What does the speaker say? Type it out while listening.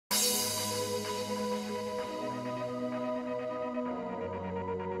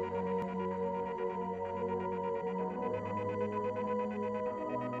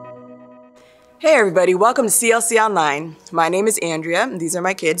Hey everybody, welcome to CLC Online. My name is Andrea, and these are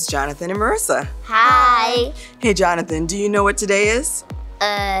my kids, Jonathan and Marissa. Hi. Hey Jonathan, do you know what today is?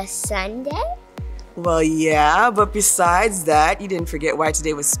 Sunday? Well, yeah, but besides that, you didn't forget why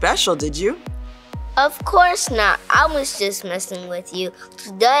today was special, did you? Of course not. I was just messing with you.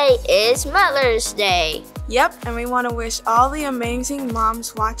 Today is Mother's Day. Yep, and we want to wish all the amazing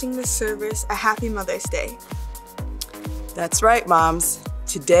moms watching this service a happy Mother's Day. That's right, moms.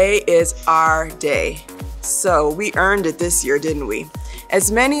 Today is our day. So we earned it this year, didn't we? As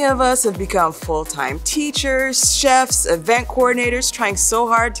many of us have become full-time teachers, chefs, event coordinators, trying so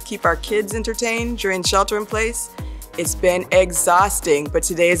hard to keep our kids entertained during shelter in place. It's been exhausting, but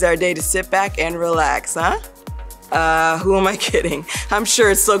today is our day to sit back and relax, huh? Who am I kidding? I'm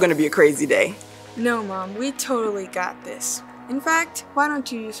sure it's still gonna be a crazy day. No, Mom, we totally got this. In fact, why don't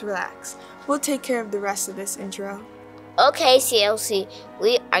you just relax? We'll take care of the rest of this intro. Okay, CLC,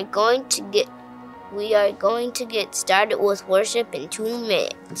 we are going to get started with worship in 2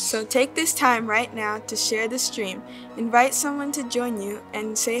 minutes. So take this time right now to share the stream, invite someone to join you,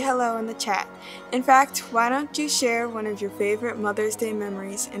 and say hello in the chat. In fact, why don't you share one of your favorite Mother's Day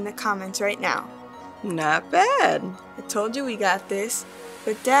memories in the comments right now? Not bad. I told you we got this,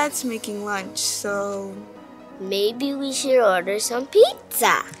 but Dad's making lunch, so... maybe we should order some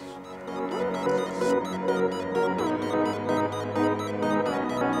pizza.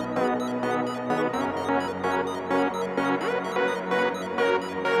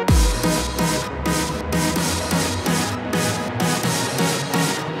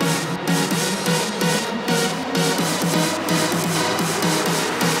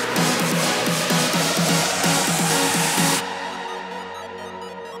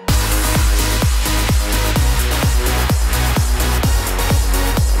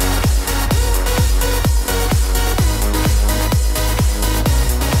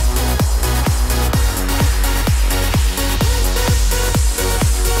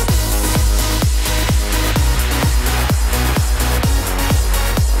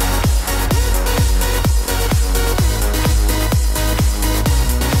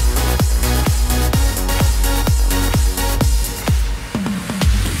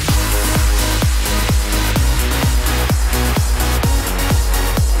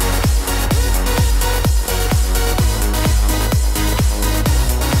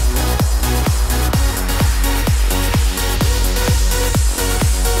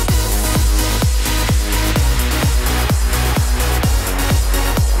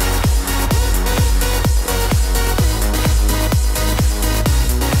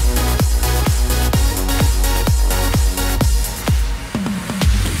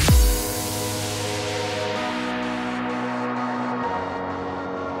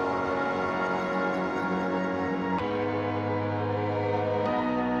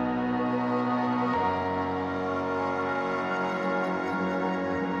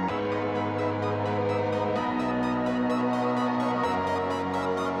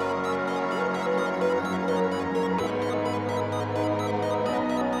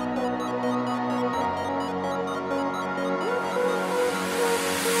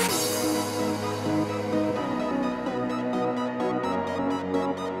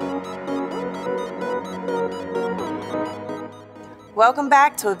 Welcome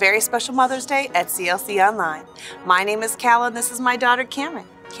back to a very special Mother's Day at CLC Online. My name is Cal and this is my daughter Cameron.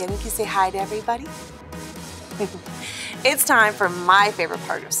 Cameron, can you say hi to everybody? It's time for my favorite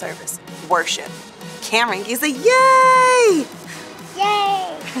part of service, worship. Cameron, can you say yay?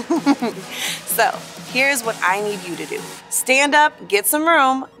 Yay! So, here's what I need you to do. Stand up, get some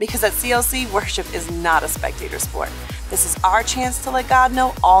room, because at CLC, worship is not a spectator sport. This is our chance to let God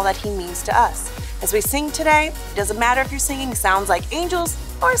know all that He means to us. As we sing today, it doesn't matter if you're singing sounds like angels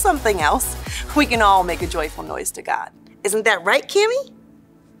or something else. We can all make a joyful noise to God. Isn't that right, Kimmy?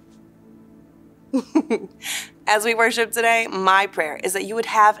 As we worship today, my prayer is that you would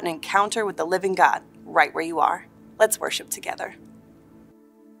have an encounter with the living God right where you are. Let's worship together.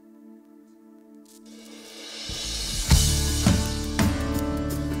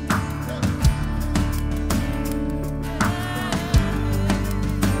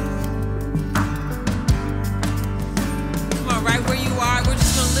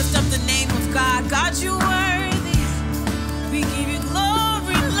 God, you're worthy. We give you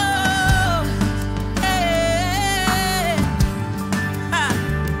glory, Lord. Hey.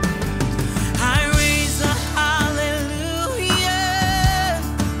 I raise a hallelujah.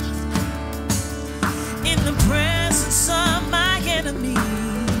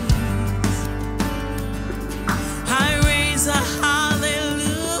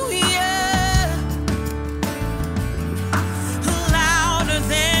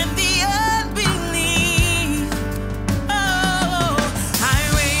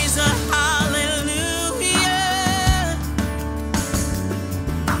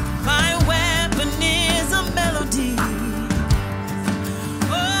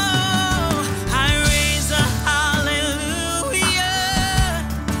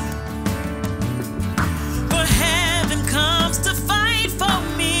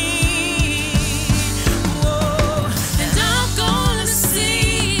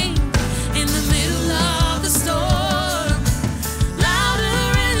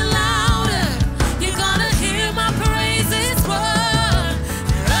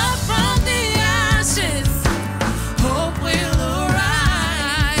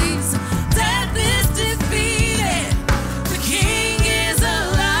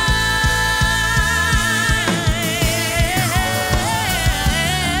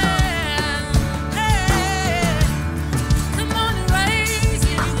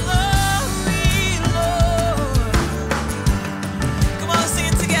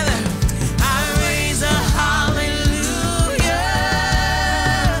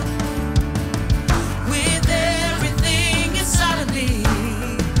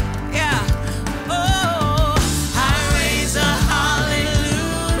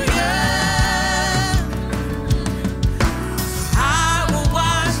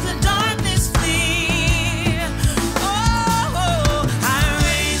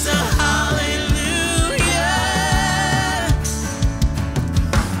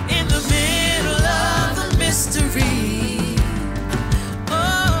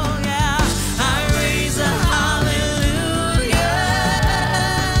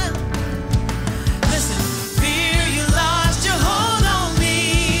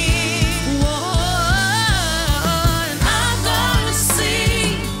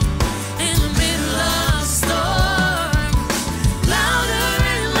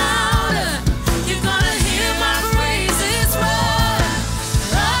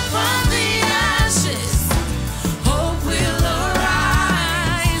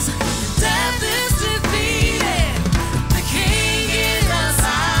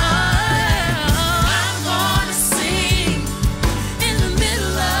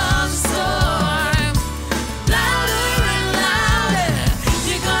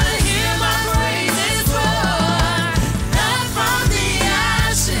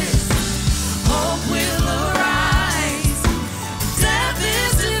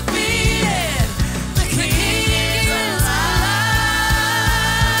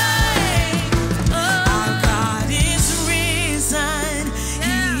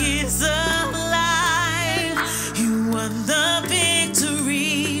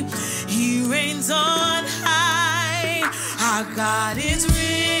 Our God is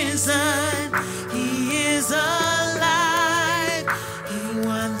risen. He is alive. He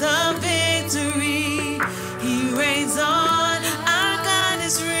won the victory. He reigns on. Our God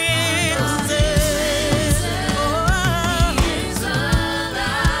is risen.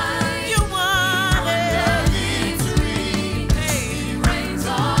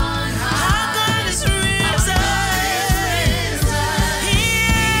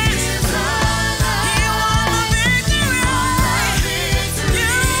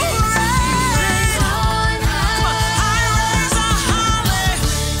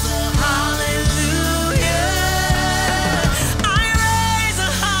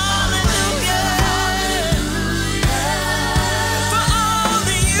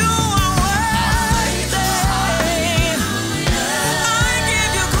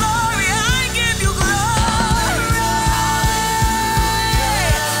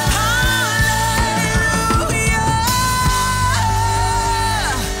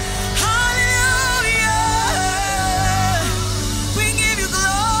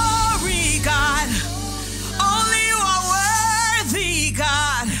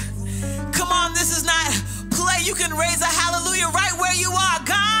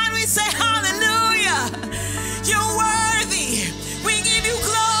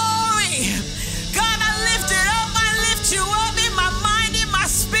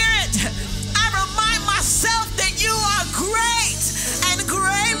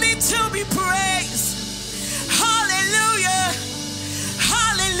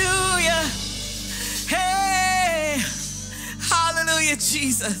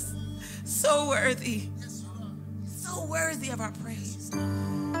 Jesus, so worthy of our praise.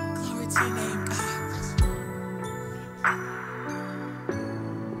 Glory to your name, God.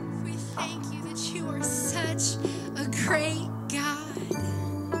 We thank you that you are such a great God.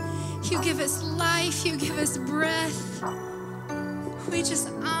 You give us life, you give us breath. We just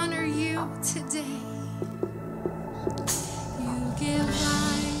honor you today. You give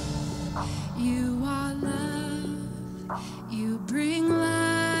life, you are love, you bring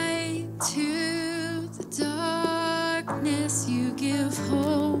light to the darkness, you give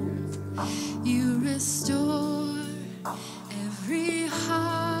hope, you restore every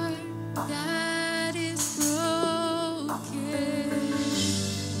heart that is broken.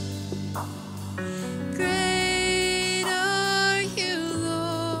 Great are you,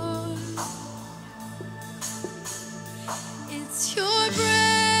 Lord. It's your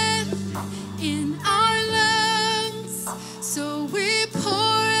breath in our lungs, so we pour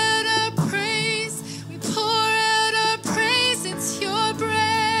out our praise. We pour out our praise. It's your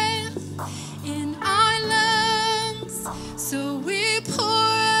breath in our lungs, so we pour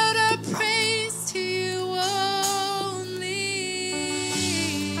out our praise to you only.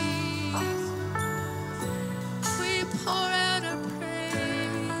 We pour out our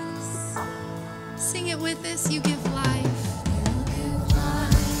praise. Sing it with us. You give life.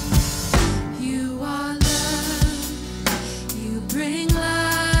 You are love. You bring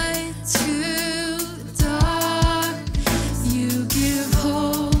light to the dark. You give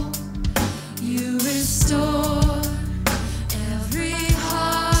hope. You restore every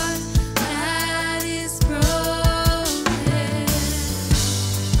heart that is broken.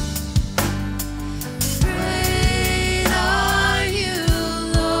 Great are you,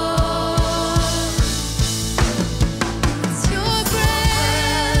 Lord. It's your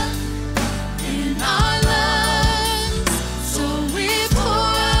breath in our lungs, so we pour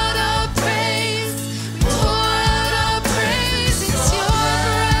out our praise. We pour out our praise. It's your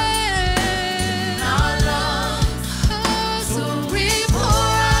breath in our lungs, so we pour out our praise to you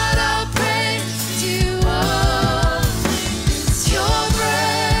only. It's your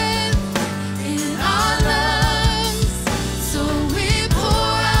breath in our lungs, so we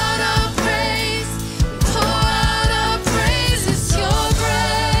pour out our praise. We pour out our praise. It's your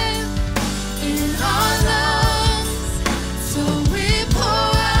breath in our lungs, so we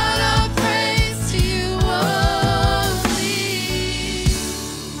pour out our praise to you only.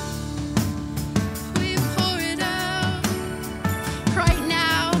 We pour it out right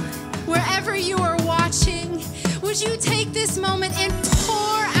now, wherever you are watching. Would you take this moment and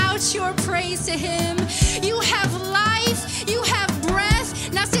pour out your praise to Him? You have life, you have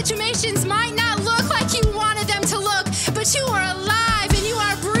breath. Now, situations might not look like you wanted them to look, but you are alive and you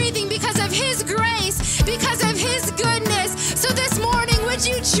are breathing because of His grace, because of His goodness. So this morning, would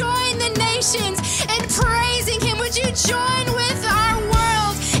you join the nations in praising Him? Would you join with our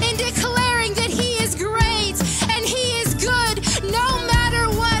world in declaring that He is great and He is good no matter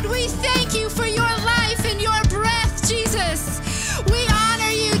what? We thank you for your life and your breath, Jesus. We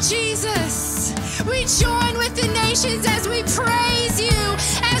honor you, Jesus. We join with the nations generations as we praise you,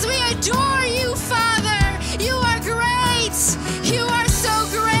 as we adore you, Father. You are great. You are so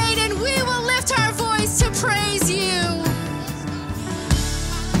great, and we will lift our voice to praise you.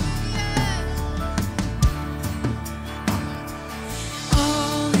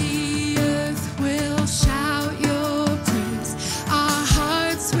 All the earth will shout your praise. Our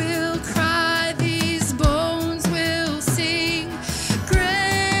hearts will cry. These bones will sing. Great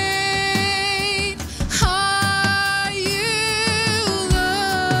are you,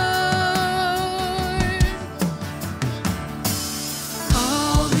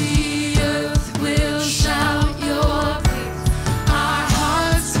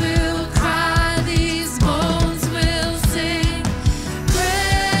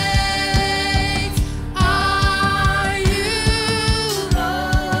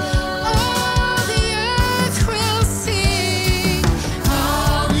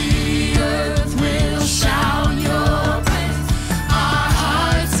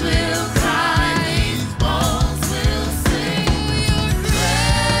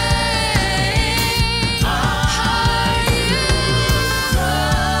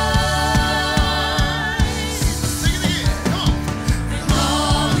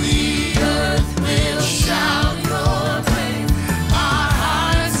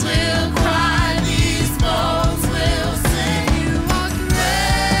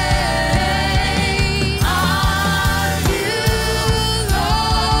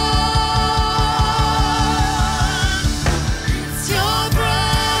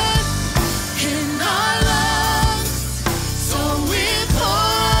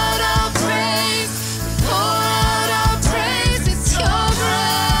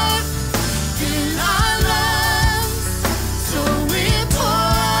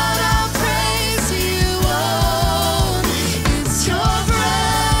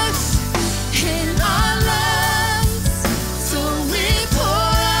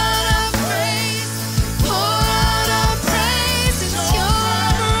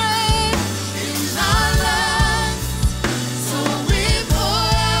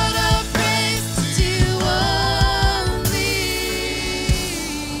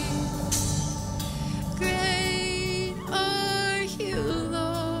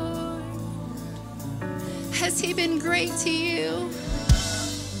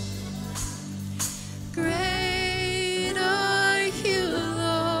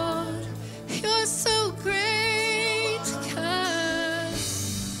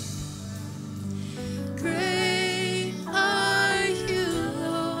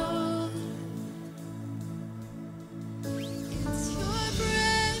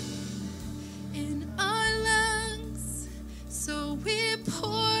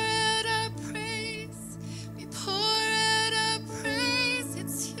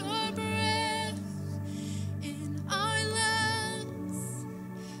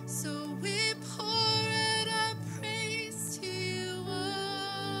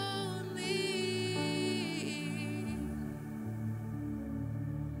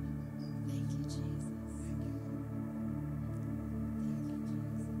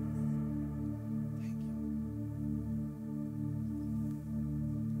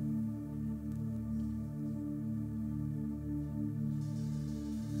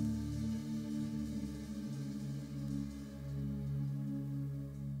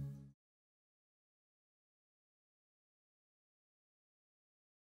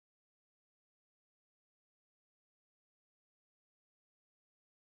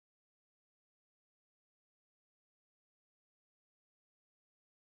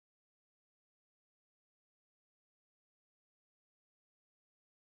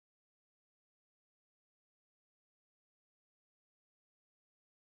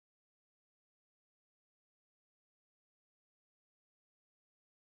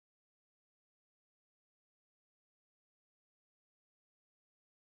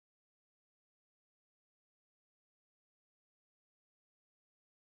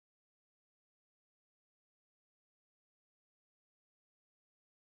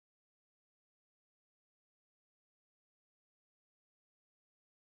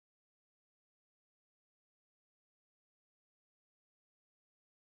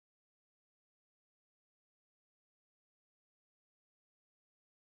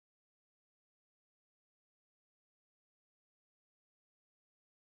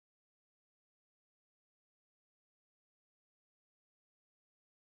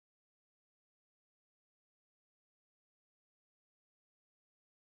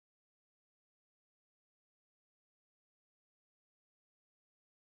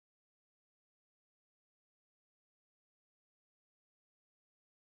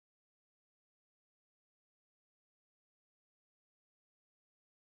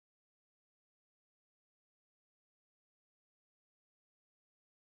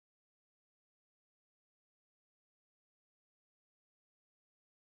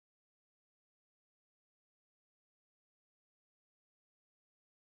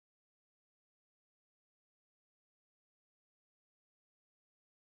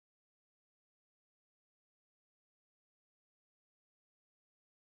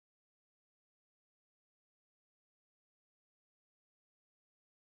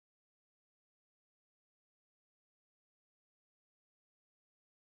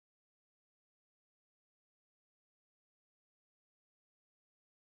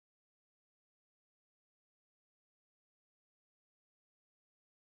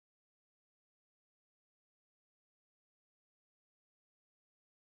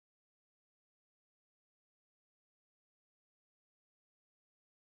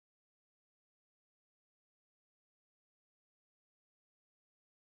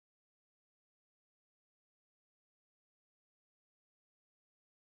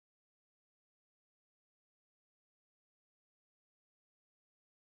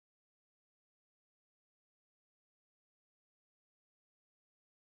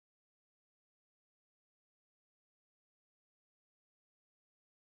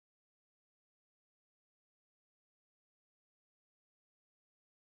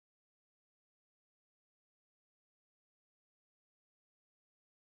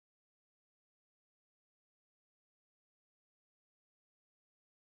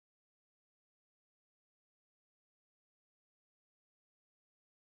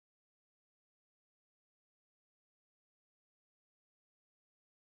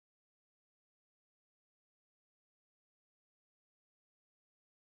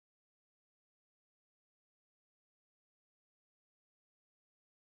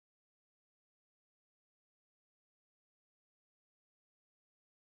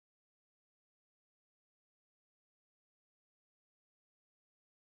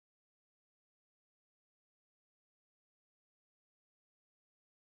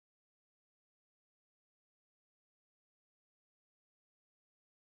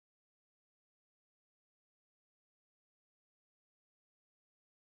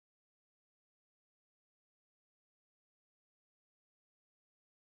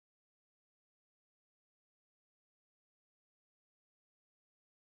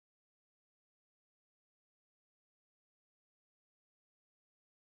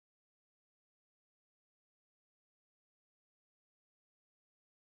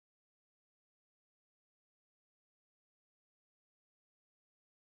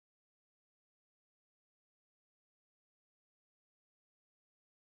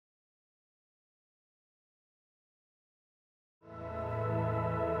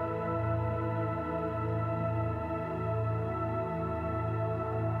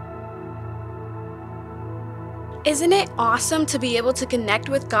 Isn't it awesome to be able to connect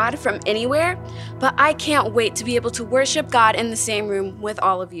with God from anywhere? But I can't wait to be able to worship God in the same room with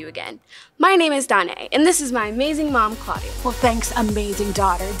all of you again. My name is Danae, and this is my amazing mom, Claudia. Well, thanks, amazing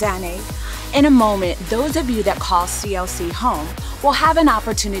daughter, Danae. In a moment, those of you that call CLC home will have an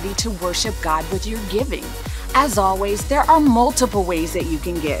opportunity to worship God with your giving. As always, there are multiple ways that you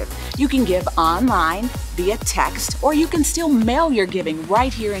can give. You can give online, via text, or you can still mail your giving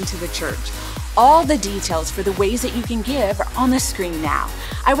right here into the church. All the details for the ways that you can give are on the screen now.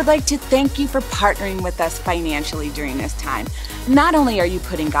 I would like to thank you for partnering with us financially during this time. Not only are you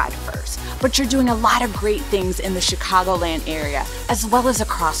putting God first, but you're doing a lot of great things in the Chicagoland area, as well as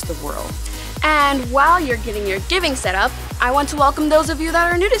across the world. And while you're getting your giving set up, I want to welcome those of you that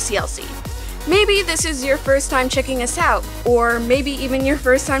are new to CLC. Maybe this is your first time checking us out, or maybe even your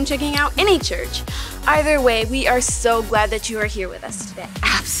first time checking out any church. Either way, we are so glad that you are here with us today.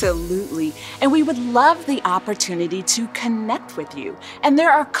 Absolutely. And we would love the opportunity to connect with you. And there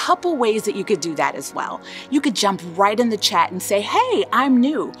are a couple ways that you could do that as well. You could jump right in the chat and say, hey, I'm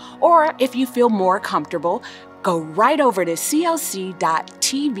new. Or if you feel more comfortable, go right over to clc.tv/new.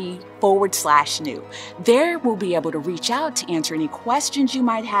 There we'll be able to reach out to answer any questions you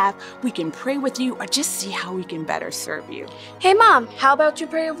might have. We can pray with you or just see how we can better serve you. Hey Mom, how about you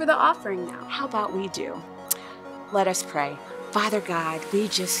pray over the offering now? How about we do? Let us pray. Father God, we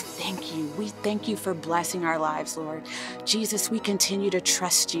just thank you. We thank you for blessing our lives, Lord. Jesus, we continue to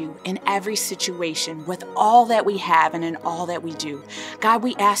trust you in every situation with all that we have and in all that we do. God,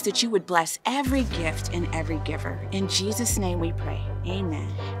 we ask that you would bless every gift and every giver. In Jesus' name we pray. Amen.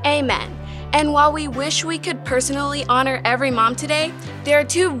 Amen. And while we wish we could personally honor every mom today, there are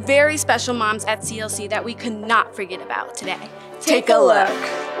two very special moms at CLC that we could not forget about today. Take a look.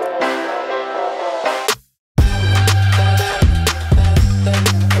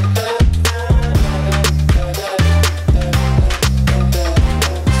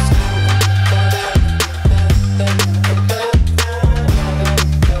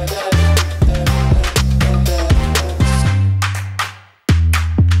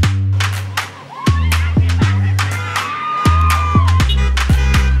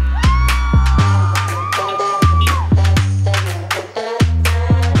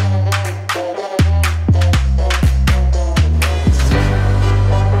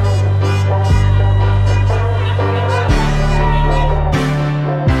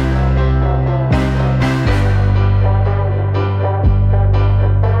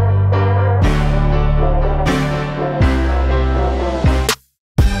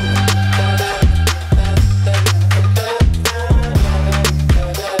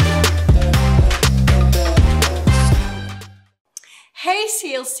 Hey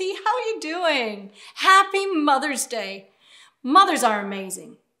CLC, how are you doing? Happy Mother's Day. Mothers are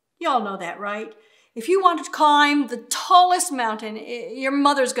amazing. You all know that, right? If you want to climb the tallest mountain, your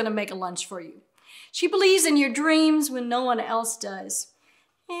mother's gonna make a lunch for you. She believes in your dreams when no one else does.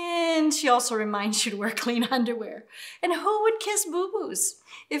 And she also reminds you to wear clean underwear. And who would kiss boo-boos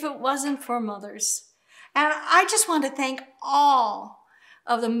if it wasn't for mothers? And I just want to thank all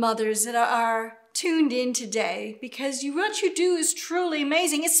of the mothers that are tuned in today, because what you do is truly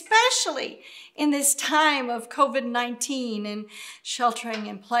amazing, especially in this time of COVID-19 and sheltering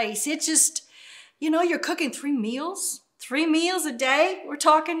in place. It just, you're cooking 3 meals a day. We're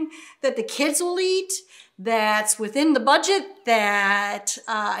talking that the kids will eat, that's within the budget, that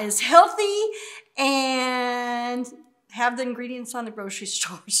is healthy, and have the ingredients on the grocery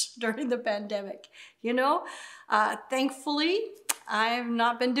stores during the pandemic. Thankfully, I have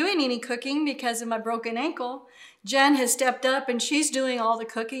not been doing any cooking because of my broken ankle. Jen has stepped up and she's doing all the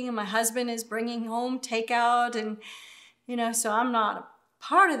cooking, and my husband is bringing home takeout, and so I'm not a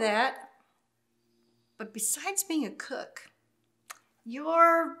part of that. But besides being a cook,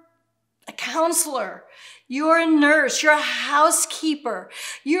 you're a counselor, you're a nurse, you're a housekeeper,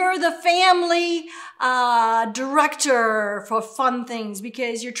 you're the family director for fun things,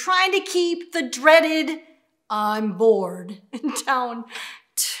 because you're trying to keep the dreaded "I'm bored" down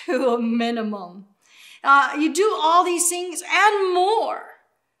to a minimum. You do all these things and more,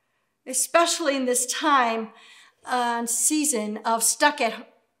 especially in this time and season of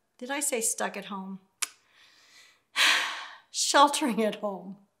did I say stuck at home? Sheltering at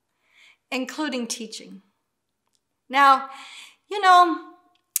home, including teaching. Now,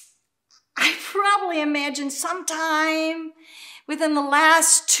 I probably imagine sometime within the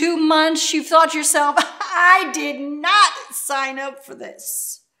last 2 months, you've thought to yourself, I did not sign up for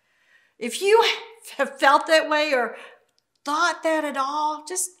this. If you have felt that way or thought that at all,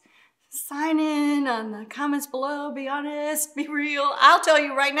 just Sign in on the comments below. Be honest, be real. I'll tell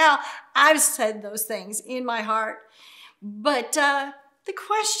you right now, I've said those things in my heart. But the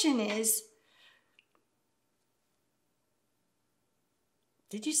question is,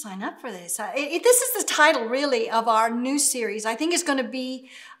 did you sign up for this? This is the title, really, of our new series. I think it's going to be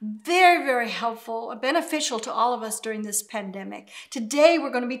very, very helpful, beneficial to all of us during this pandemic. Today, we're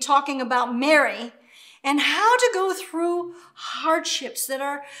going to be talking about Mary and how to go through hardships that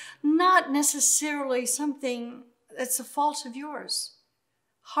are not necessarily something that's a fault of yours.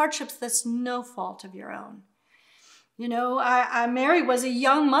 Hardships that's no fault of your own. You know, Mary was a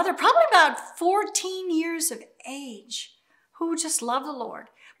young mother, probably about 14 years of age, who just loved the Lord.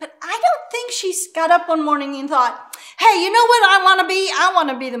 But I don't think she got up one morning and thought, hey, you know what I want to be? I want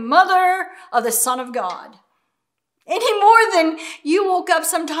to be the mother of the Son of God. Any more than you woke up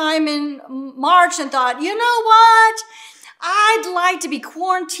sometime in March and thought, you know what? I'd like to be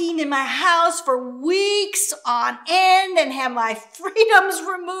quarantined in my house for weeks on end and have my freedoms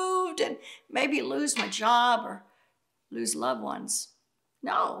removed and maybe lose my job or lose loved ones.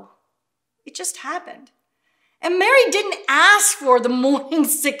 No, it just happened. And Mary didn't ask for the morning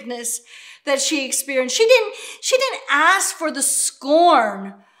sickness that she experienced. She didn't ask for the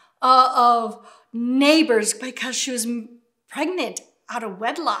scorn of neighbors because she was pregnant out of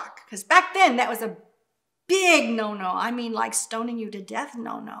wedlock. Because back then, that was a big no-no. I mean, like stoning you to death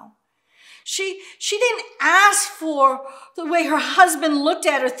no-no. She didn't ask for the way her husband looked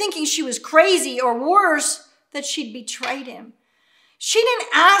at her, thinking she was crazy, or worse, that she'd betrayed him. She didn't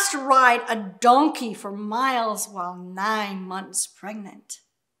ask to ride a donkey for miles while 9 months pregnant.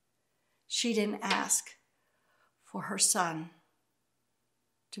 She didn't ask for her son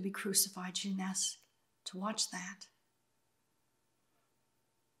to be crucified. She didn't ask to watch that.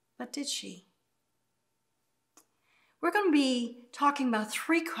 But did she? We're going to be talking about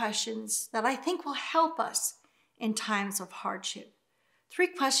 3 questions that I think will help us in times of hardship. 3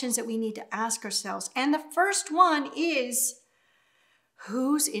 questions that we need to ask ourselves. And the first one is,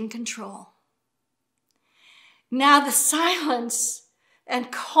 who's in control? Now, the silence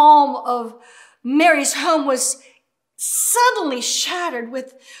and calm of Mary's home was suddenly shattered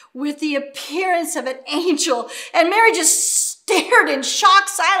with the appearance of an angel. And Mary just stared in shocked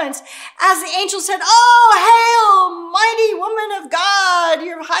silence as the angel said, "Oh, hail, mighty woman of God,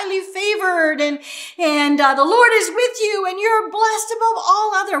 you're highly favored, and the Lord is with you, and you're blessed above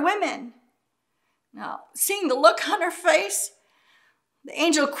all other women." Now, seeing the look on her face, the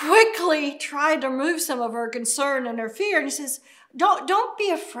angel quickly tried to remove some of her concern and her fear, and he says, Don't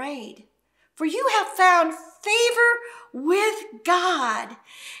be afraid, for you have found favor with God.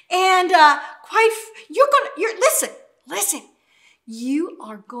 And listen, you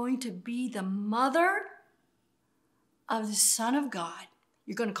are going to be the mother of the Son of God.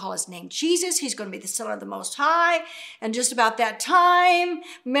 You're going to call his name Jesus. He's going to be the Son of the Most High. And just about that time,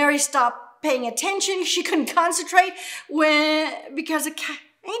 Mary stopped paying attention. She couldn't concentrate because the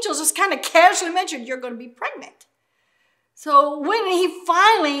angel just kind of casually mentioned, you're going to be pregnant. So when he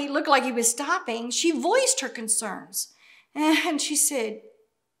finally looked like he was stopping, she voiced her concerns. And she said,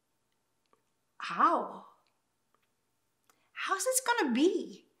 how? How's this going to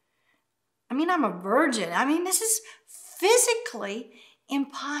be? I mean, I'm a virgin. I mean, this is physically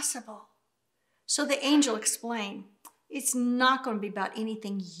impossible. So the angel explained, it's not going to be about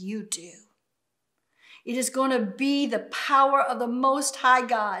anything you do. It is going to be the power of the Most High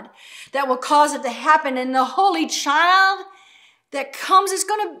God that will cause it to happen. And the Holy Child that comes is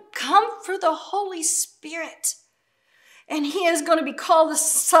going to come through the Holy Spirit. And he is going to be called the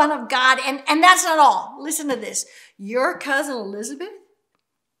Son of God. And that's not all. Listen to this. Your cousin Elizabeth,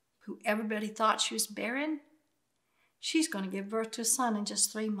 who everybody thought she was barren, she's going to give birth to a son in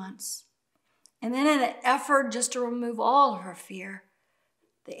just 3 months. And then in an effort just to remove all of her fear,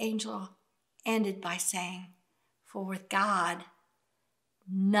 the angel ended by saying, for with God,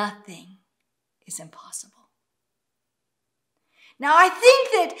 nothing is impossible. Now, I think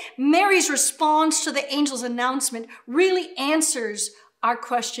that Mary's response to the angel's announcement really answers our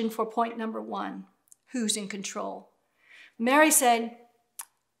question for point number 1, who's in control? Mary said,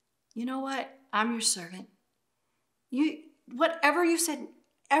 you know what? I'm your servant. Whatever you said,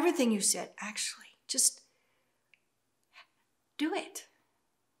 everything you said, actually, just do it.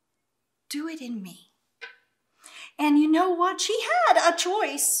 Do it in me. And you know what? She had a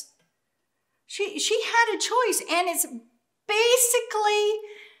choice. She had a choice, and it's basically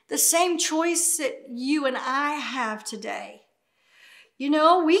the same choice that you and I have today. You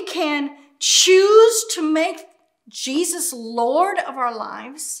know, we can choose to make Jesus Lord of our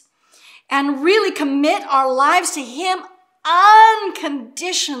lives and really commit our lives to him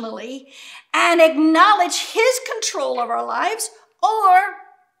unconditionally and acknowledge his control of our lives, or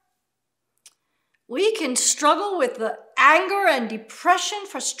we can struggle with the anger and depression,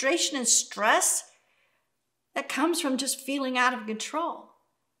 frustration, and stress that comes from just feeling out of control.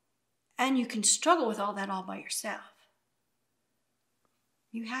 And you can struggle with all that all by yourself.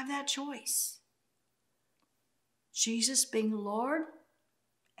 You have that choice. Jesus being Lord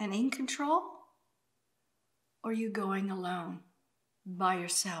and in control, or you going alone by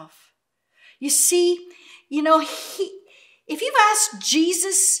yourself. You see, if you've asked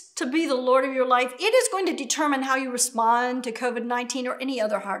Jesus to be the Lord of your life, it is going to determine how you respond to COVID-19 or any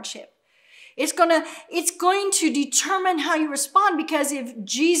other hardship. It's going to determine how you respond, because if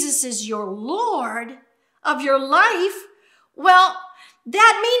Jesus is your Lord of your life, well,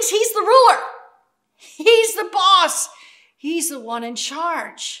 that means he's the ruler. He's the boss. He's the one in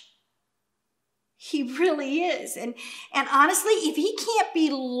charge. He really is. And honestly, if he can't be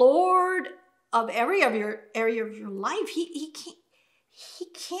Lord of every area of your life, he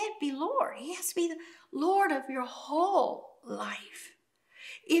can't be Lord. He has to be the Lord of your whole life.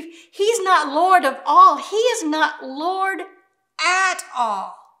 If he's not Lord of all, he is not Lord at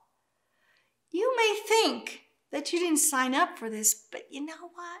all. You may think that you didn't sign up for this, but you know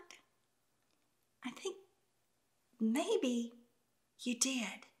what? I think maybe you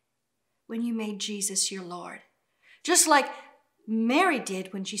did when you made Jesus your Lord. Just like Mary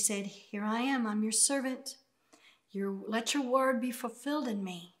did when she said, "Here I am, I'm your servant. Let your word be fulfilled in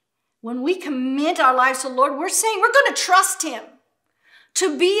me." When we commit our lives to the Lord, we're saying we're going to trust him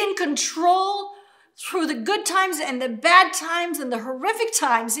to be in control through the good times and the bad times and the horrific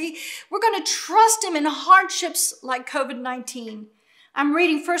times. We're going to trust him in hardships like COVID-19. I'm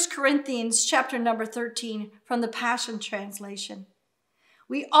reading 1 Corinthians chapter number 13 from the Passion Translation.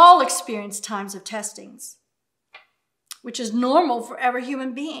 We all experience times of testings, which is normal for every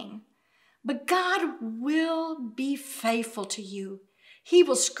human being. But God will be faithful to you. He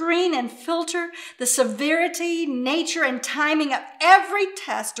will screen and filter the severity, nature, and timing of every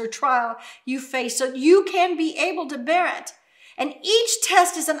test or trial you face so you can be able to bear it. And each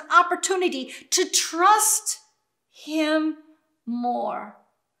test is an opportunity to trust him more.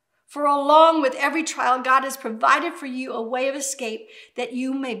 For along with every trial, God has provided for you a way of escape that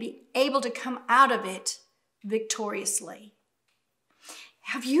you may be able to come out of it victoriously.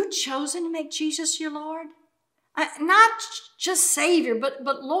 Have you chosen to make Jesus your Lord? Not just Savior,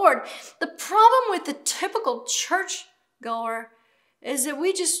 but Lord. The problem with the typical church goer is that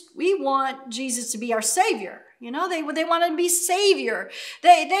we want Jesus to be our Savior. They want to be Savior.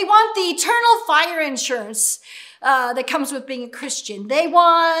 They want the eternal fire insurance that comes with being a Christian. They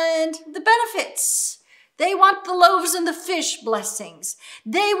want the benefits. They want the loaves and the fish blessings.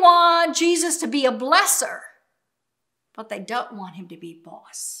 They want Jesus to be a blesser, but they don't want him to be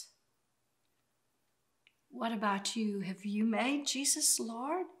boss. What about you? Have you made Jesus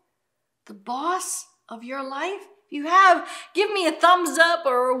Lord, the boss of your life? If you have, give me a thumbs up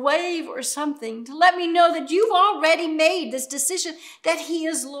or a wave or something to let me know that you've already made this decision that he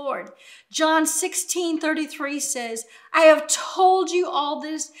is Lord. John 16:33 says, "I have told you all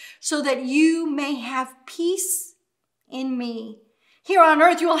this so that you may have peace in me. Here on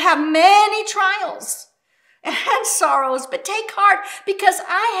earth you will have many trials and sorrows, but take heart because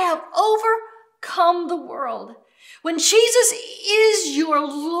I have overcome the world." When Jesus is your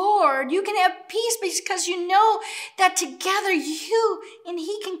Lord, you can have peace because you know that together you and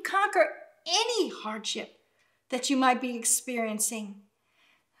he can conquer any hardship that you might be experiencing,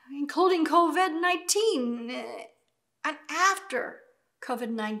 including COVID-19 and after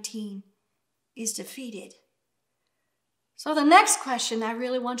COVID-19 is defeated. So the next question I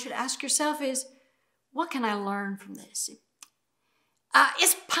really want you to ask yourself is, what can I learn from this?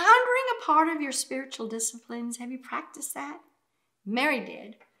 Is pondering a part of your spiritual disciplines? Have you practiced that? Mary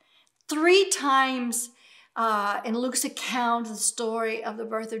did. 3 times in Luke's account of the story of the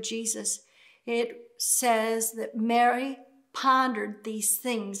birth of Jesus, it says that Mary pondered these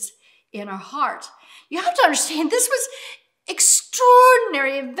things in her heart. You have to understand, this was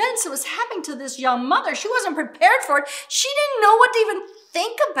extraordinary events that was happening to this young mother. She wasn't prepared for it. She didn't know what to even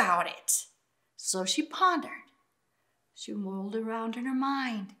think about it. So she pondered. She rolled around in her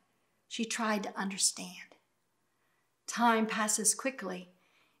mind. She tried to understand. Time passes quickly,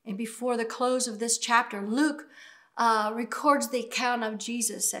 and before the close of this chapter, Luke records the account of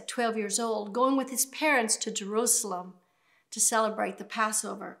Jesus at 12 years old, going with his parents to Jerusalem to celebrate the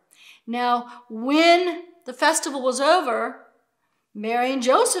Passover. Now, when the festival was over, Mary and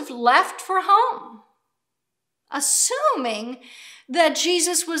Joseph left for home, assuming that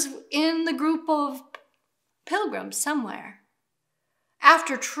Jesus was in the group of pilgrims somewhere.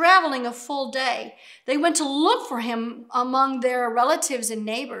 After traveling a full day, they went to look for him among their relatives and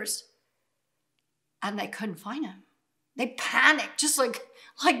neighbors, and they couldn't find him. They panicked, just like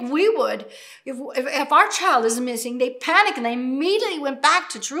we would. If our child is missing, they panic and they immediately went back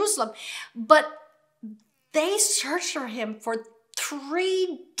to Jerusalem. But they searched for him for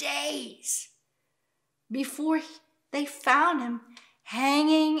 3 days before they found him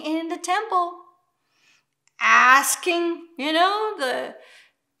hanging in the temple, asking, the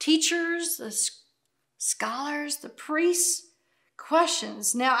teachers, the scholars, the priests,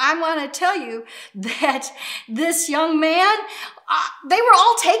 questions. Now, I want to tell you that this young man, they were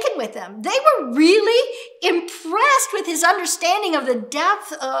all taken with him. They were really impressed with his understanding of the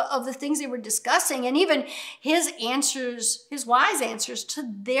depth of the things they were discussing, and even his answers, his wise answers to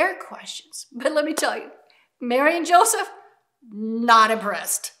their questions. But let me tell you, Mary and Joseph, not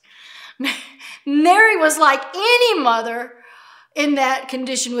impressed. Mary was like any mother in that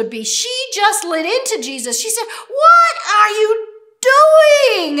condition would be. She just lit into Jesus. She said, "What are you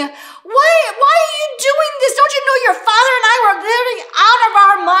doing? Why are you doing this? Don't you know your father and I were literally out of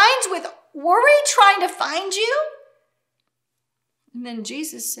our minds with worry trying to find you?" And then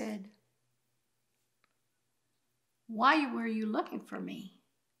Jesus said, "Why were you looking for me?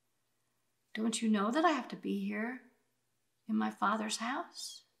 Don't you know that I have to be here in my Father's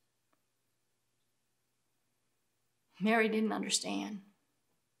house?" Mary didn't understand.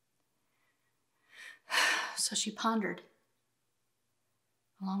 So she pondered.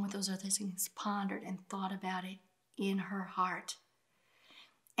 Along with those other things, pondered and thought about it in her heart.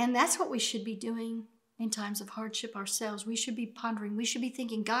 And that's what we should be doing in times of hardship ourselves. We should be pondering. We should be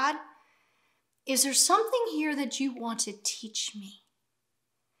thinking, God, is there something here that you want to teach me?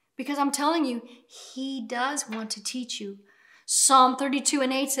 Because I'm telling you, he does want to teach you. Psalm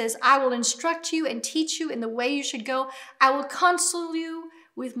 32:8 says, "I will instruct you and teach you in the way you should go. I will counsel you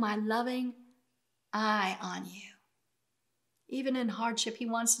with my loving eye on you." Even in hardship, he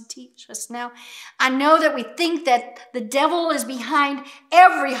wants to teach us. Now, I know that we think that the devil is behind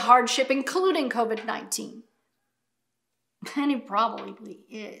every hardship, including COVID-19. And he probably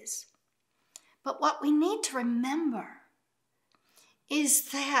is. But what we need to remember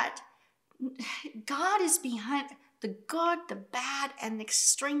is that God is behind the good, the bad, and the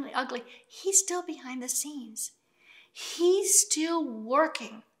extremely ugly. He's still behind the scenes. He's still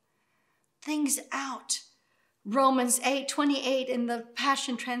working things out. Romans 8:28 in the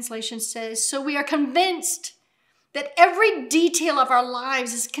Passion Translation says, "So we are convinced that every detail of our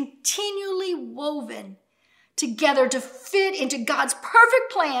lives is continually woven together to fit into God's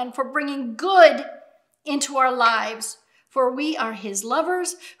perfect plan for bringing good into our lives. For we are his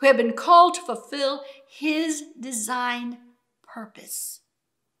lovers who have been called to fulfill his designed purpose."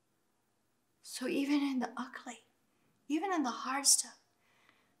 So even in the ugly, even in the hard stuff,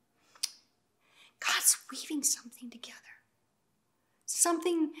 God's weaving something together.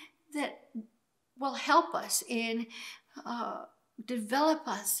 Something that will help us and develop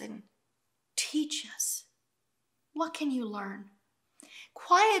us and teach us. What can you learn?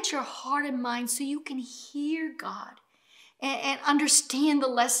 Quiet your heart and mind so you can hear God and understand the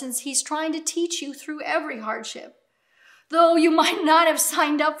lessons he's trying to teach you through every hardship. Though you might not have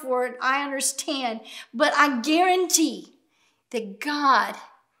signed up for it, I understand. But I guarantee that God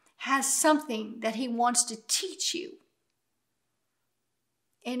has something that he wants to teach you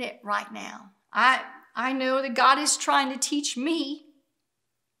in it right now. I know that God is trying to teach me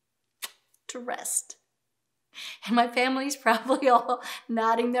to rest. And my family's probably all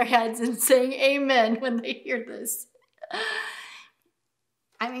nodding their heads and saying amen when they hear this.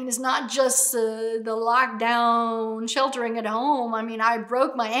 I mean, it's not just the lockdown, sheltering at home. I mean, I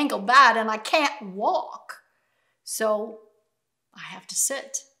broke my ankle bad and I can't walk. So I have to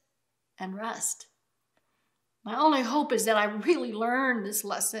sit and rest. My only hope is that I really learn this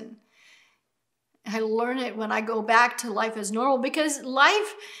lesson. I learn it when I go back to life as normal, because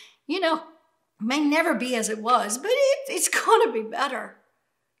life, may never be as it was, but it's going to be better.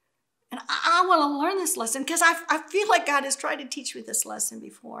 And I want to learn this lesson because I feel like God has tried to teach me this lesson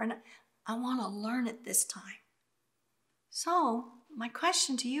before, and I want to learn it this time. So my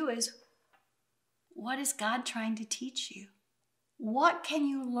question to you is, what is God trying to teach you? What can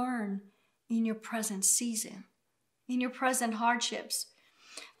you learn in your present season, in your present hardships?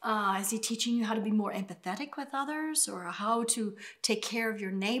 Is he teaching you how to be more empathetic with others, or how to take care of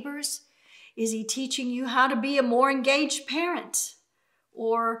your neighbors? Is he teaching you how to be a more engaged parent?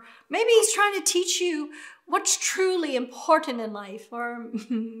 Or maybe he's trying to teach you what's truly important in life. Or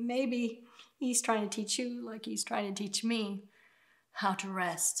maybe he's trying to teach you, like he's trying to teach me, how to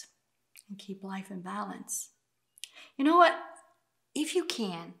rest and keep life in balance. You know what? If you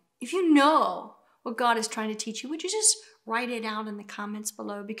can, if you know what God is trying to teach you, would you just write it out in the comments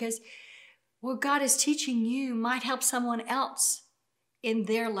below? Because what God is teaching you might help someone else in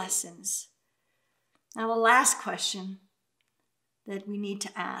their lessons. Now, the last question that we need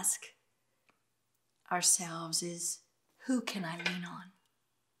to ask ourselves is, who can I lean on?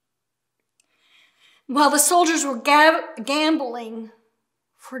 While the soldiers were gambling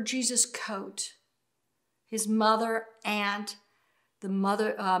for Jesus' coat, his mother and the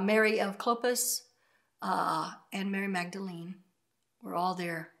mother, Mary of Clopas and Mary Magdalene, were all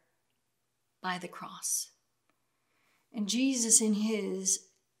there by the cross. And Jesus, in his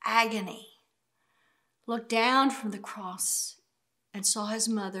agony, looked down from the cross and saw his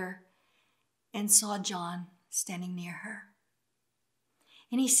mother and saw John standing near her.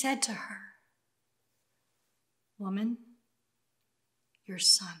 And he said to her, "Woman, your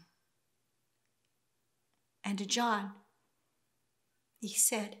son." And to John, he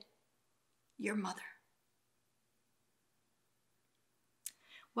said, "Your mother."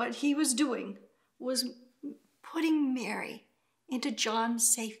 What he was doing was putting Mary into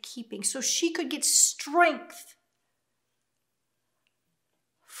John's safekeeping so she could get strength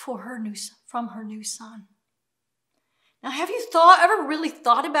from her new son. Now, have you ever really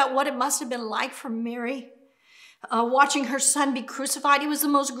thought about what it must have been like for Mary watching her son be crucified? It was the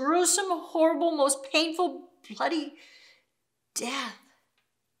most gruesome, horrible, most painful, bloody death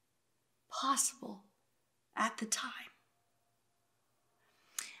possible at the time.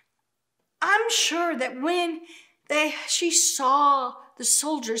 I'm sure that when she saw the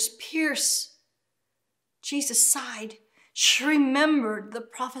soldiers pierce Jesus' side, she remembered the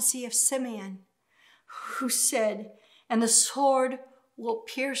prophecy of Simeon, who said, "And the sword will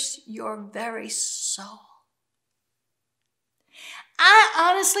pierce your very soul." I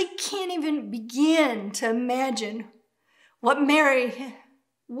honestly can't even begin to imagine what Mary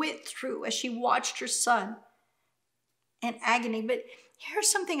went through as she watched her son in agony. But here's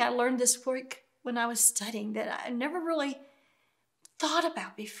something I learned this week when I was studying that I never really thought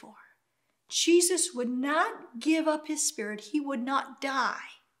about before. Jesus would not give up his spirit. He would not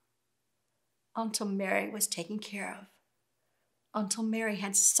die until Mary was taken care of, until Mary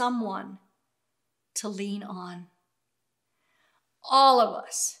had someone to lean on. All of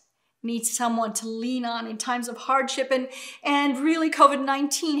us need someone to lean on in times of hardship. And really,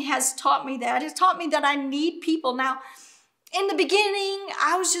 COVID-19 has taught me that. It's taught me that I need people. Now, in the beginning,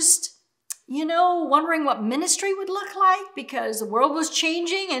 I was just, wondering what ministry would look like because the world was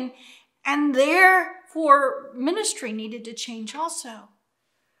changing and therefore ministry needed to change also.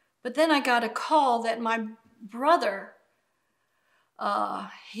 But then I got a call that my brother,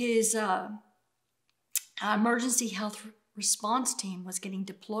 his emergency health response team was getting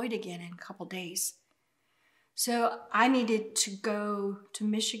deployed again in a couple days. So I needed to go to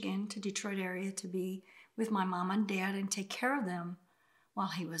Michigan, to Detroit area, to be with my mom and dad and take care of them while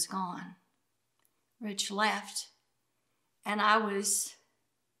he was gone. Rich left, and I was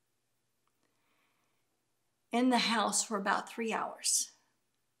in the house for about 3 hours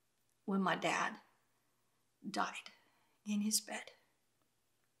when my dad died in his bed.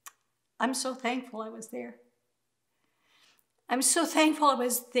 I'm so thankful I was there. I'm so thankful I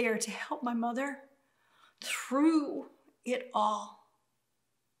was there to help my mother through it all.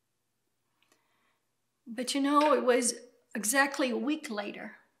 But it was exactly a week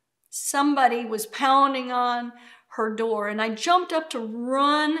later. Somebody was pounding on her door, and I jumped up to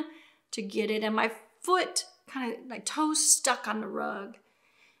run to get it, and my toes stuck on the rug.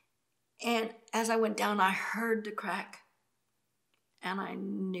 And as I went down, I heard the crack, and I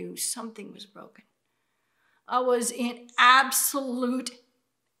knew something was broken. I was in absolute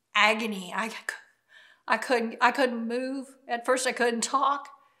agony. I couldn't move. At first, I couldn't talk.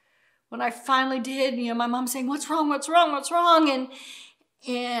 When I finally did, my mom saying, "What's wrong? What's wrong? What's wrong?"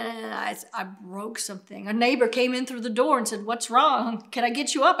 And I broke something. A neighbor came in through the door and said, "What's wrong? Can I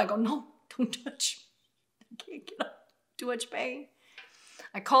get you up?" I go, "No, don't touch me. I can't get up. Too much pain."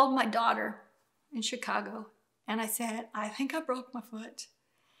 I called my daughter in Chicago, and I said, "I think I broke my foot.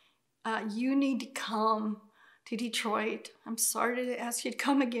 You need to come to Detroit. I'm sorry to ask you to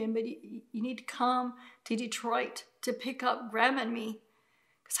come again, but you need to come to Detroit to pick up Grandma and me,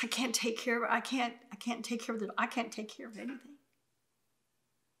 because I can't take care of it. I can't take care of anything."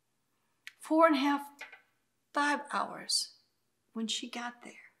 4.5, 5 hours. When she got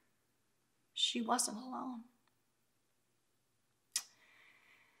there, she wasn't alone.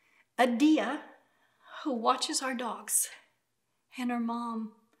 Adia, who watches our dogs, and her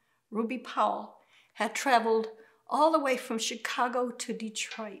mom, Ruby Powell, had traveled all the way from Chicago to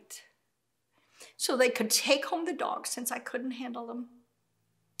Detroit so they could take home the dogs since I couldn't handle them,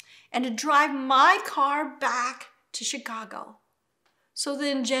 and to drive my car back to Chicago. So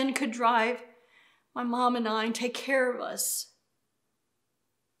then Jen could drive my mom and I and take care of us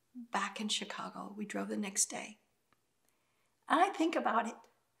back in Chicago. We drove the next day. And I think about it.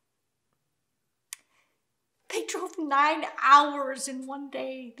 They drove 9 hours in one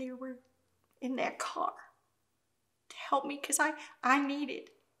day. They were in that car to help me because I needed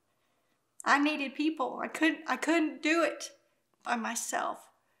people. I couldn't do it by myself.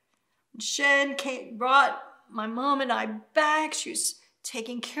 Jen brought my mom and I back. She was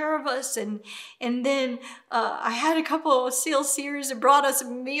taking care of us, and then I had a couple of CLCers that brought us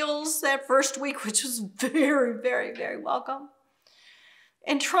meals that first week, which was very, very, very welcome.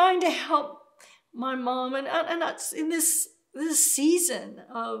 And trying to help my mom and us in this season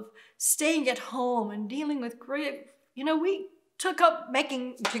of staying at home and dealing with grief. You know, we took up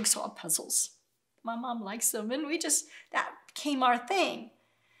making jigsaw puzzles. My mom likes them, and that became our thing.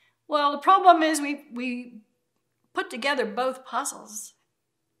 Well, the problem is we put together both puzzles,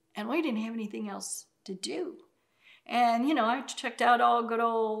 and we didn't have anything else to do. And, you know, I checked out all good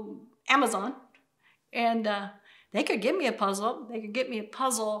old Amazon, and they could give me a puzzle. They could get me a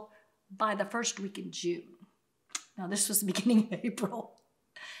puzzle by the first week in June. Now, this was the beginning of April.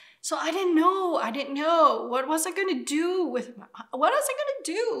 So I didn't know. What was I going to do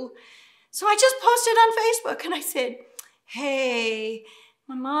So I just posted on Facebook, and I said, hey,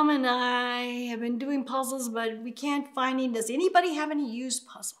 my mom and I have been doing puzzles, but we can't find any. Does anybody have any used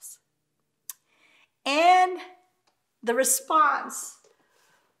puzzles? And the response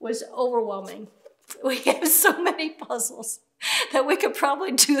was overwhelming. We have so many puzzles that we could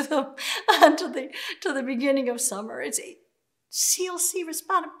probably do them until the beginning of summer. CLC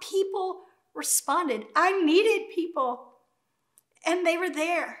responded. People responded. I needed people, and they were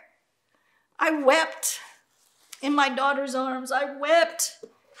there. I wept in my daughter's arms. I wept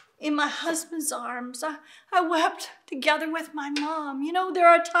in my husband's arms. I wept together with my mom. You know, there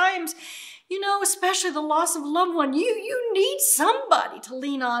are times, you know, especially the loss of a loved one, you need somebody to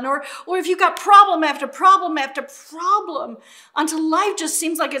lean on, or if you've got problem after problem after problem until life just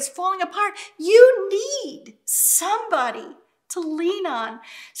seems like it's falling apart, you need somebody to lean on,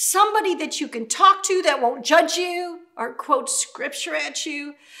 somebody that you can talk to that won't judge you or quote scripture at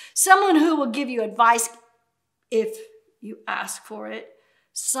you, someone who will give you advice if you ask for it,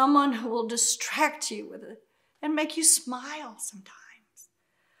 someone who will distract you with it and make you smile sometimes.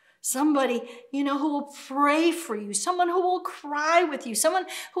 Somebody, you know, who will pray for you, someone who will cry with you, someone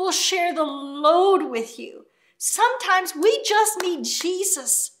who will share the load with you. Sometimes we just need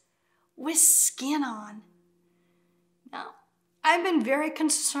Jesus with skin on. Now, I've been very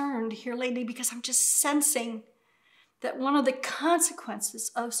concerned here lately because I'm just sensing that one of the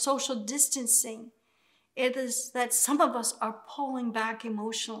consequences of social distancing is that some of us are pulling back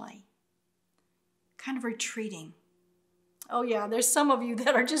emotionally, kind of retreating. Oh yeah, there's some of you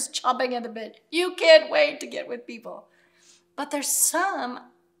that are just chomping at the bit. You can't wait to get with people. But there's some,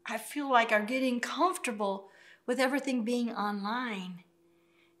 I feel like, are getting comfortable with everything being online.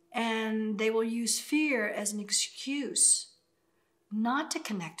 And they will use fear as an excuse not to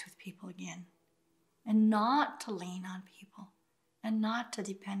connect with people again, and not to lean on people, and not to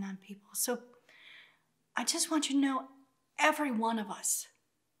depend on people. So I just want you to know, every one of us,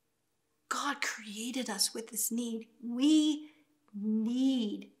 God created us with this need. We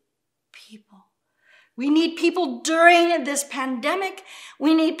need people. We need people during this pandemic.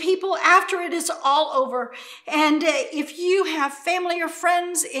 We need people after it is all over. And if you have family or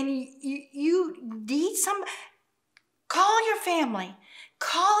friends and you need some, call your family,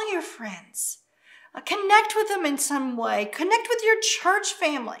 call your friends, connect with them in some way, connect with your church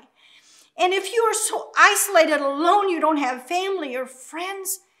family. And if you are so isolated, alone, you don't have family or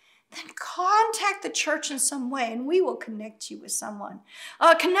friends, then contact the church in some way and we will connect you with someone.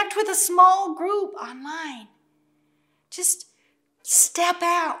 Connect with a small group online. Just step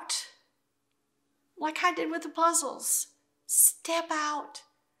out, like I did with the puzzles. Step out,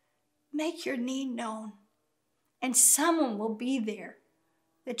 make your need known, and someone will be there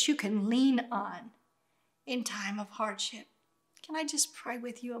that you can lean on in time of hardship. Can I just pray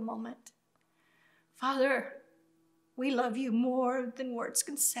with you a moment? Father, we love you more than words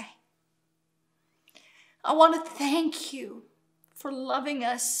can say. I want to thank you for loving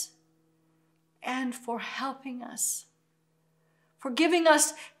us and for helping us, for giving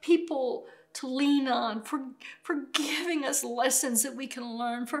us people to lean on, for giving us lessons that we can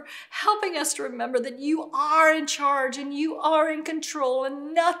learn, for helping us to remember that you are in charge and you are in control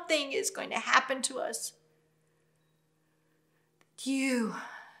and nothing is going to happen to us. You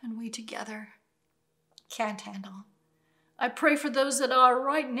and we together can't handle. I pray for those that are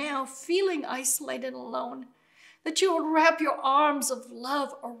right now feeling isolated and alone, that you will wrap your arms of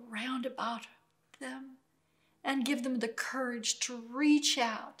love around about them and give them the courage to reach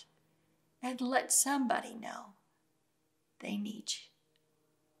out and let somebody know they need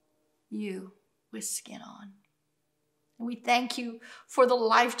you with skin on. And we thank you for the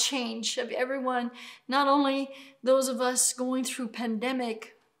life change of everyone, not only those of us going through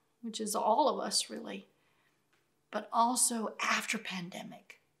pandemic, which is all of us really, but also after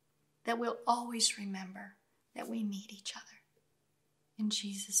pandemic, that we'll always remember that we need each other. In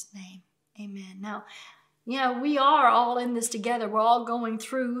Jesus' name, amen. Now, we are all in this together. We're all going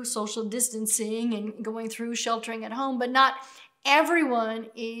through social distancing and going through sheltering at home, but not everyone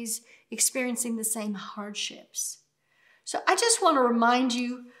is experiencing the same hardships. So I just want to remind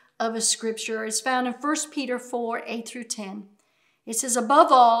you of a scripture. It's found in 1 Peter 4, 8 through 10. It says,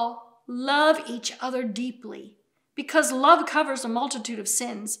 above all, love each other deeply, because love covers a multitude of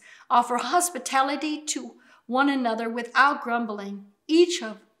sins. Offer hospitality to one another without grumbling. Each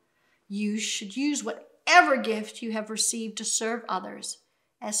of you should use whatever gift you have received to serve others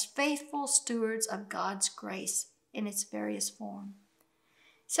as faithful stewards of God's grace in its various form.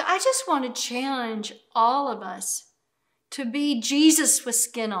 So I just want to challenge all of us to be Jesus with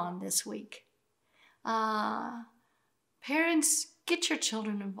skin on this week. Parents, get your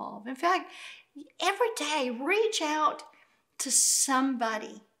children involved. In fact, every day, reach out to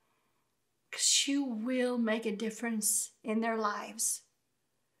somebody, because you will make a difference in their lives,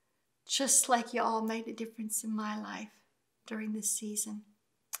 just like you all made a difference in my life during this season.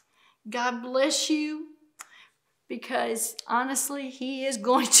 God bless you, because honestly, He is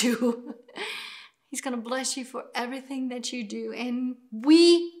going to. He's going to bless you for everything that you do. And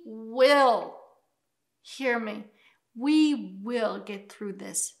we will, hear me, we will get through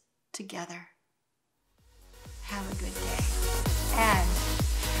this together. Have a good day. And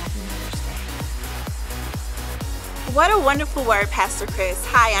happy Mother's Day. What a wonderful word, Pastor Chris.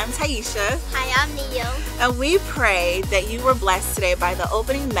 Hi, I'm Taisha. Hi, I'm Neo. And we pray that you were blessed today by the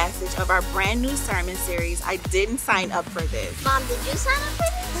opening message of our brand new sermon series, I Didn't Sign Up for This. Mom, did you sign up for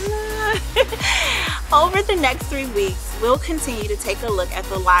this? Over the next 3 weeks, we'll continue to take a look at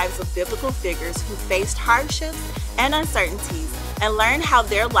the lives of biblical figures who faced hardships and uncertainties and learn how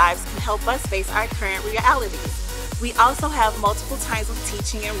their lives can help us face our current realities. We also have multiple times of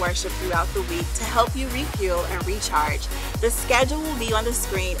teaching and worship throughout the week to help you refuel and recharge. The schedule will be on the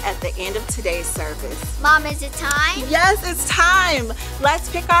screen at the end of today's service. Mom, is it time? Yes, it's time. Let's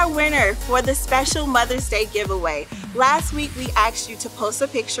pick our winner for the special Mother's Day giveaway. Last week, we asked you to post a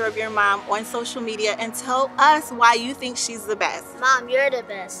picture of your mom on social media and tell us why you think she's the best. Mom, you're the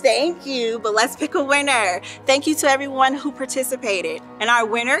best. Thank you, but let's pick a winner. Thank you to everyone who participated. And our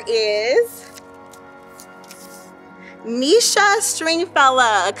winner is Nisha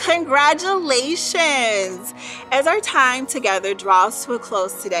Stringfella. Congratulations! As our time together draws to a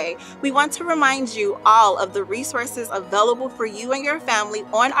close today, we want to remind you all of the resources available for you and your family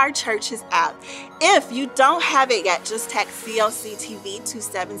on our church's app. If you don't have it yet, just text CLCTV to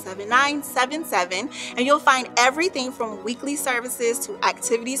 77977 and you'll find everything from weekly services to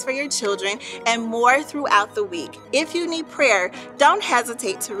activities for your children and more throughout the week. If you need prayer, don't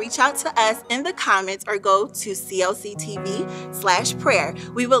hesitate to reach out to us in the comments or go to CLCTV/prayer.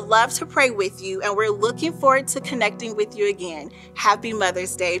 We would love to pray with you, and we're looking forward to connecting with you again. Happy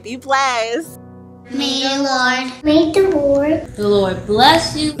Mother's Day. Be blessed. May the Lord The Lord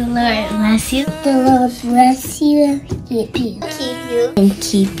bless you. The Lord bless you. The Lord bless you. Keep you. Keep you. And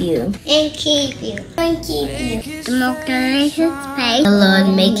keep you. And keep you. And keep you. The most gracious face. The Lord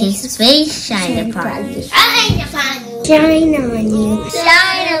make His face shine upon you. Shine upon you. Shine on you.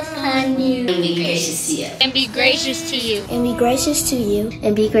 Shine upon you. And be gracious to you. And be gracious to you. And be gracious to you.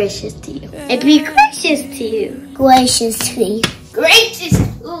 And be gracious to you. And be gracious to you. Gracious to you. Gracious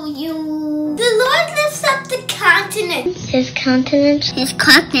to you. The Lord lifts up the continent. His countenance. His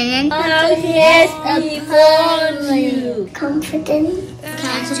continent. Yes, upon you. Confident.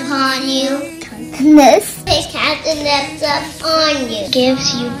 Counts upon you. Countenance. His countenance upon you.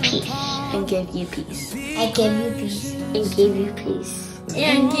 Gives you peace. And give you peace. And give you peace. And give you peace.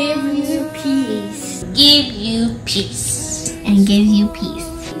 And give you peace. Give you peace. And give you peace.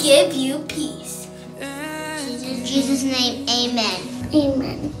 Give you peace. In Jesus' name, amen.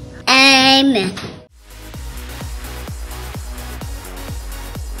 Amen. Amen.